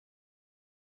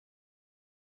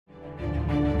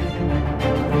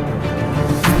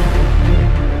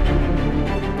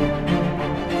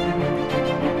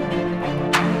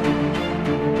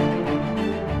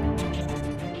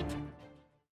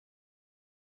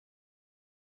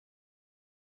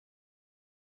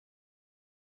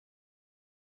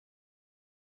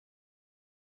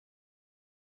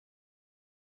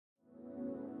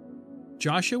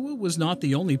Joshua was not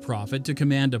the only prophet to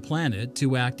command a planet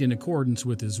to act in accordance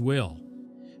with his will.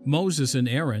 Moses and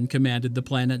Aaron commanded the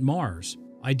planet Mars,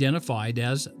 identified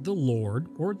as the Lord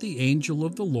or the angel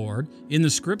of the Lord in the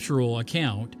scriptural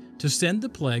account, to send the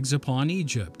plagues upon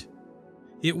Egypt.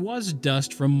 It was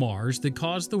dust from Mars that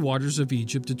caused the waters of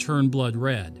Egypt to turn blood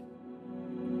red.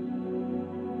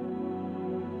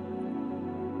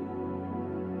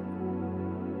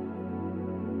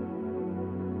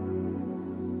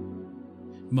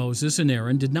 Moses and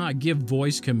Aaron did not give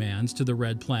voice commands to the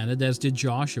red planet as did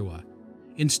Joshua.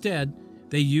 Instead,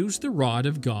 they used the rod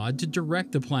of God to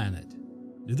direct the planet.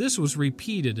 This was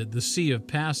repeated at the Sea of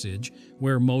Passage,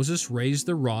 where Moses raised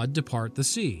the rod to part the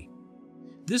sea.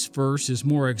 This verse is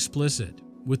more explicit,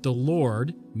 with the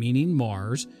Lord, meaning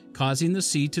Mars, causing the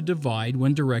sea to divide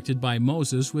when directed by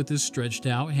Moses with his stretched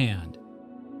out hand.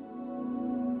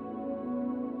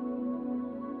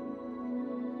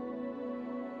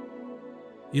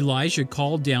 Elijah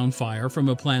called down fire from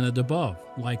a planet above,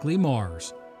 likely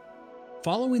Mars.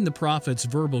 Following the prophet's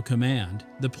verbal command,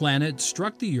 the planet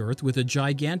struck the earth with a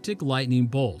gigantic lightning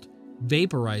bolt,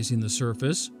 vaporizing the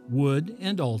surface, wood,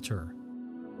 and altar.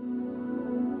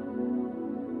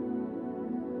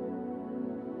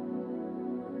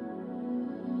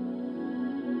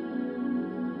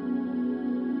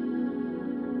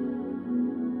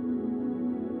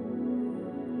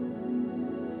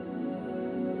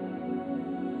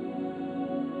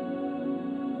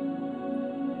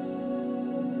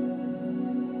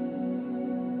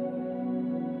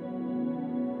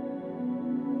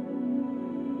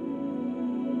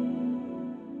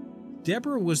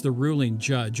 Deborah was the ruling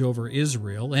judge over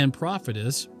Israel and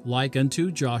prophetess, like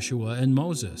unto Joshua and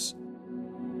Moses.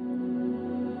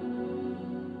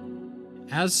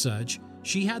 As such,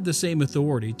 she had the same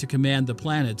authority to command the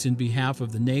planets in behalf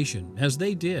of the nation as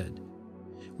they did.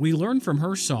 We learn from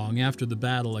her song after the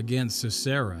battle against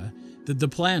Sisera that the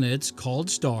planets,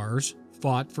 called stars,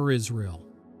 fought for Israel.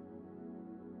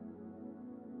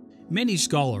 Many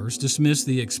scholars dismiss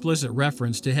the explicit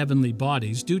reference to heavenly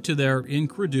bodies due to their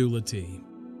incredulity.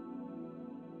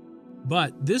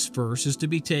 But this verse is to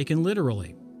be taken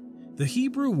literally. The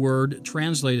Hebrew word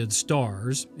translated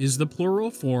stars is the plural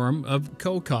form of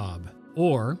kokab,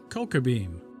 or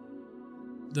kokabim.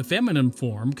 The feminine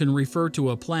form can refer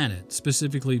to a planet,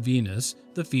 specifically Venus,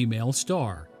 the female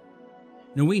star.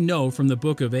 Now we know from the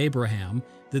book of Abraham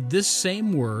that this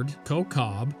same word,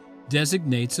 kokab,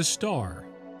 designates a star.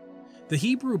 The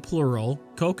Hebrew plural,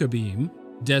 kokabim,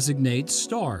 designates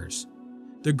stars.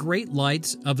 The great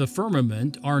lights of the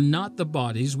firmament are not the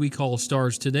bodies we call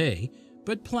stars today,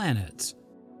 but planets.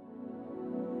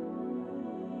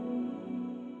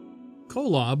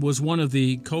 Kolob was one of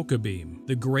the kokabim,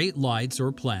 the great lights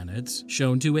or planets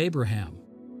shown to Abraham.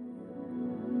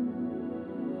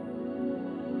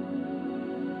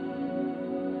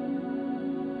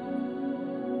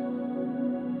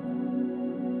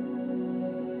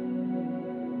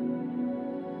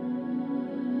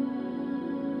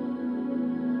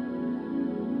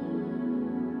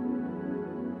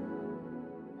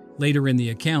 Later in the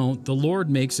account, the Lord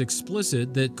makes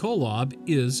explicit that Kolob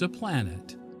is a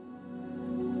planet.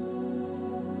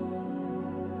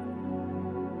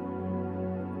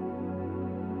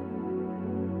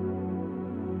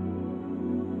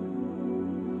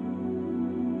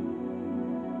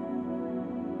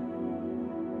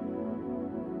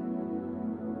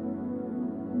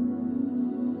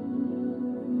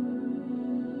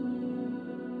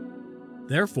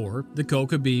 Therefore, the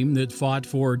kokabim that fought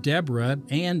for Deborah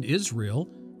and Israel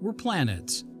were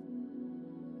planets.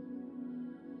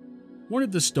 One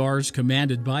of the stars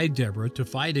commanded by Deborah to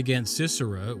fight against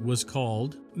Sisera was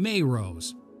called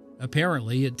Meroz.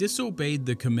 Apparently, it disobeyed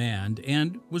the command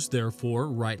and was therefore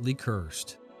rightly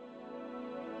cursed.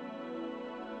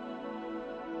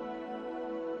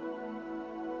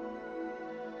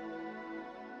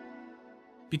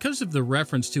 Because of the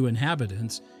reference to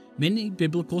inhabitants, many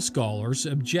biblical scholars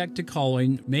object to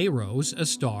calling Meroz a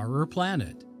star or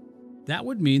planet. That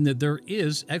would mean that there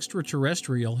is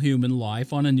extraterrestrial human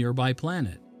life on a nearby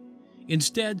planet.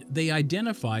 Instead, they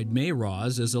identified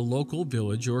Meroz as a local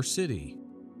village or city.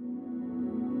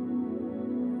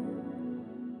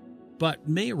 But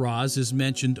Meroz is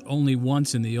mentioned only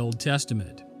once in the Old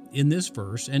Testament, in this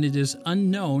verse, and it is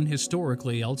unknown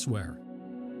historically elsewhere.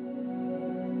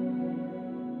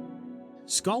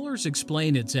 Scholars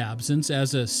explain its absence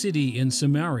as a city in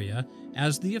Samaria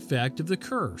as the effect of the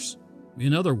curse.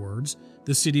 In other words,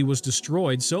 the city was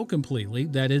destroyed so completely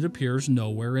that it appears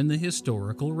nowhere in the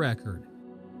historical record.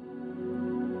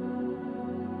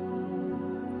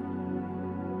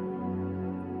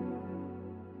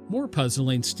 More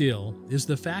puzzling still is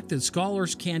the fact that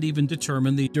scholars can't even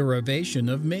determine the derivation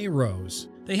of Meroz.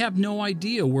 They have no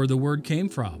idea where the word came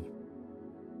from.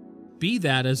 Be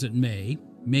that as it may,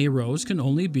 Meroz can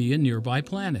only be a nearby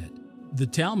planet. The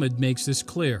Talmud makes this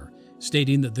clear,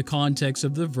 stating that the context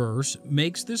of the verse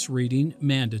makes this reading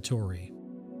mandatory.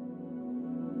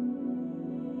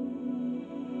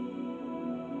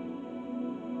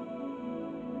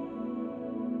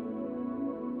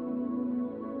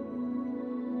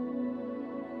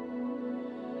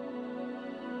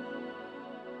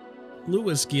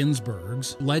 Louis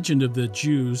Ginzberg's Legend of the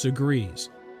Jews agrees.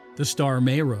 The star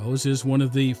Meroz is one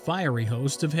of the fiery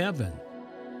hosts of heaven.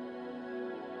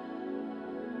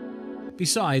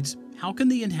 Besides, how can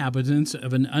the inhabitants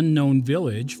of an unknown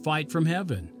village fight from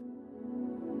heaven?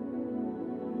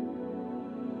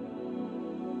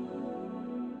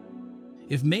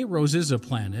 If Meroz is a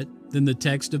planet, then the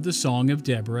text of the Song of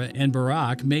Deborah and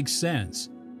Barak makes sense.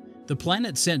 The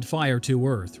planet sent fire to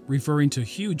Earth, referring to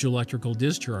huge electrical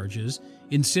discharges,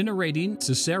 incinerating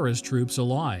Sisera's troops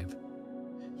alive.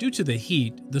 Due to the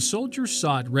heat, the soldiers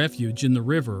sought refuge in the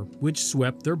river, which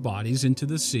swept their bodies into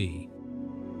the sea.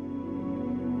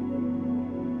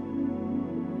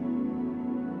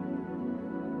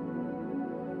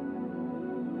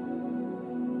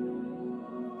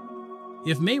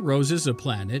 If Meroz is a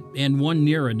planet, and one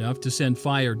near enough to send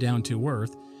fire down to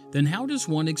Earth, then how does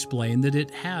one explain that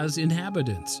it has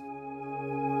inhabitants?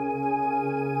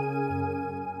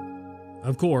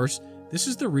 Of course, this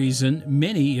is the reason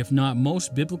many, if not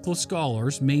most, biblical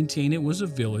scholars maintain it was a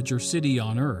village or city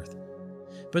on Earth.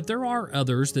 But there are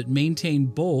others that maintain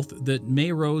both that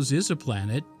Meroz is a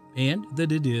planet and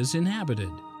that it is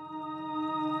inhabited.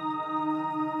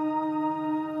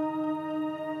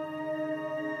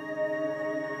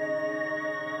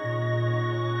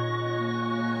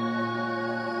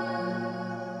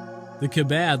 The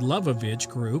Chabad Lubavitch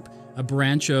group, a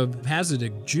branch of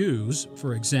Hasidic Jews,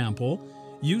 for example,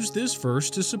 used this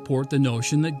verse to support the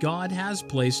notion that God has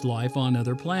placed life on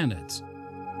other planets.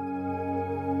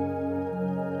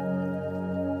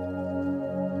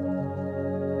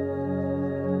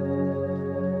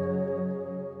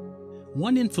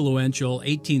 One influential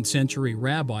 18th century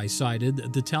rabbi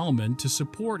cited the Talmud to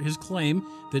support his claim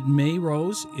that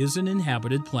Meroz is an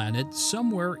inhabited planet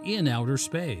somewhere in outer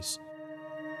space.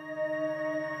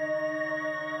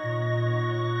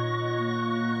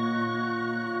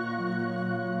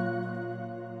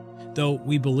 Though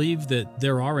we believe that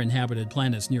there are inhabited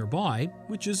planets nearby,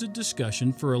 which is a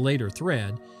discussion for a later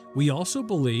thread, we also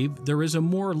believe there is a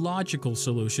more logical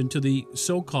solution to the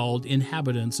so-called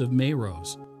inhabitants of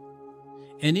Meroz.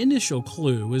 An initial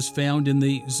clue is found in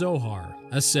the Zohar,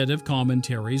 a set of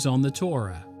commentaries on the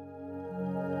Torah.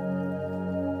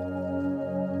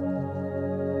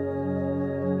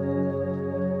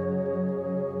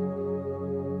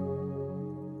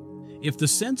 If the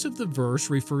sense of the verse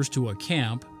refers to a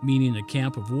camp, meaning a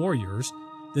camp of warriors,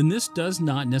 then this does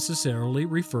not necessarily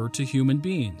refer to human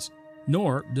beings,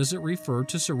 nor does it refer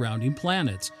to surrounding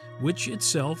planets, which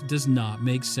itself does not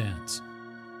make sense.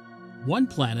 One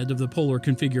planet of the polar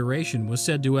configuration was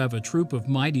said to have a troop of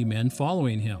mighty men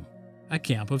following him, a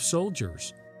camp of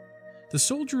soldiers. The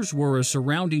soldiers were a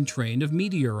surrounding train of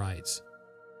meteorites.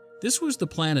 This was the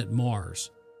planet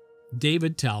Mars.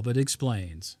 David Talbot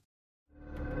explains.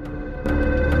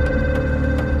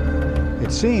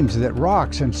 It seems that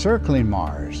rocks encircling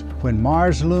Mars, when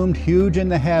Mars loomed huge in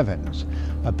the heavens,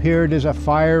 appeared as a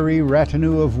fiery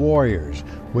retinue of warriors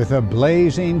with a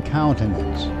blazing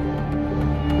countenance.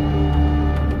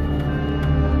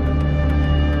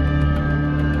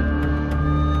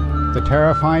 The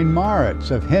terrifying Maruts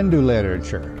of Hindu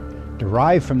literature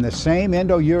derive from the same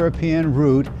Indo-European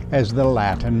root as the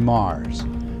Latin Mars.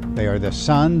 They are the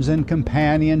sons and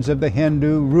companions of the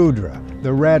Hindu Rudra,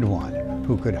 the Red One,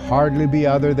 who could hardly be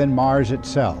other than Mars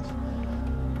itself.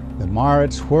 The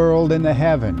Maruts whirled in the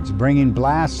heavens, bringing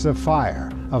blasts of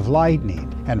fire, of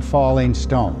lightning, and falling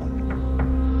stone.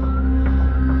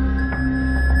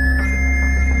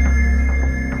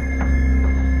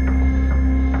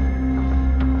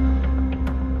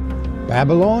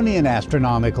 Babylonian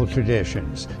astronomical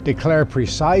traditions declare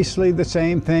precisely the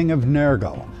same thing of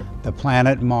Nergal, the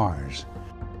planet Mars.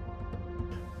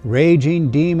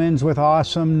 Raging demons with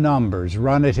awesome numbers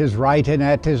run at his right and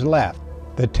at his left,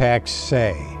 the texts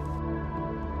say.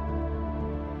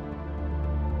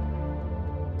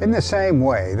 In the same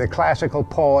way, the classical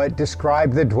poet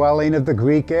described the dwelling of the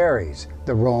Greek Ares,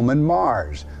 the Roman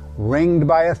Mars, ringed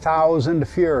by 1,000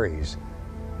 furies.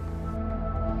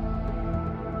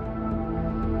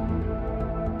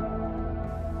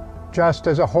 just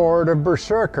as a horde of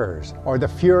berserkers or the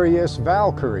furious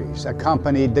Valkyries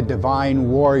accompanied the divine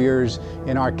warriors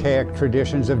in archaic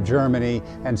traditions of Germany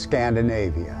and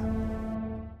Scandinavia.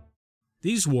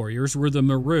 These warriors were the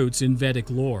Meroz in Vedic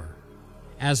lore.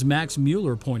 As Max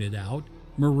Mueller pointed out,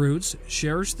 Meroz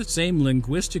shares the same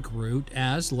linguistic root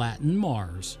as Latin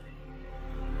Mars.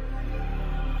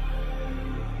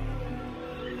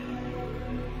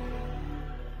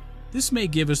 This may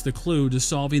give us the clue to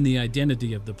solving the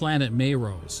identity of the planet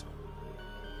Meroz.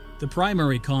 The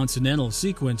primary consonantal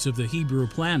sequence of the Hebrew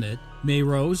planet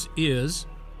Meroz is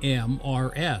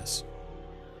MRS.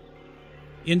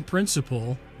 In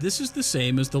principle, this is the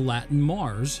same as the Latin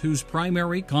Mars, whose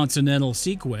primary consonantal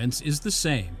sequence is the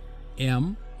same,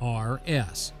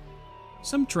 MRS.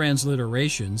 Some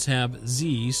transliterations have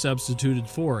Z substituted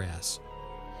for S.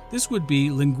 This would be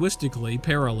linguistically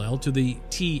parallel to the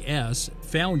TS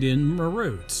found in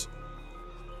Meroz.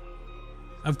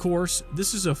 Of course,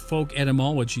 this is a folk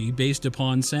etymology based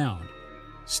upon sound.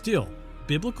 Still,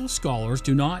 biblical scholars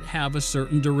do not have a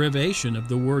certain derivation of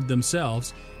the word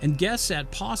themselves and guess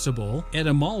at possible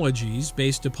etymologies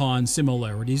based upon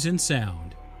similarities in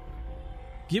sound.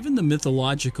 Given the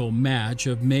mythological match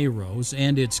of Meroz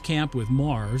and its camp with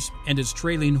Mars and its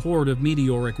trailing horde of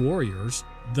meteoric warriors,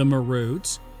 the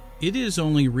Meroz, it is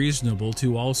only reasonable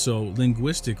to also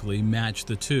linguistically match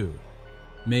the two.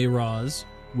 Meroz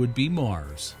would be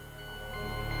Mars.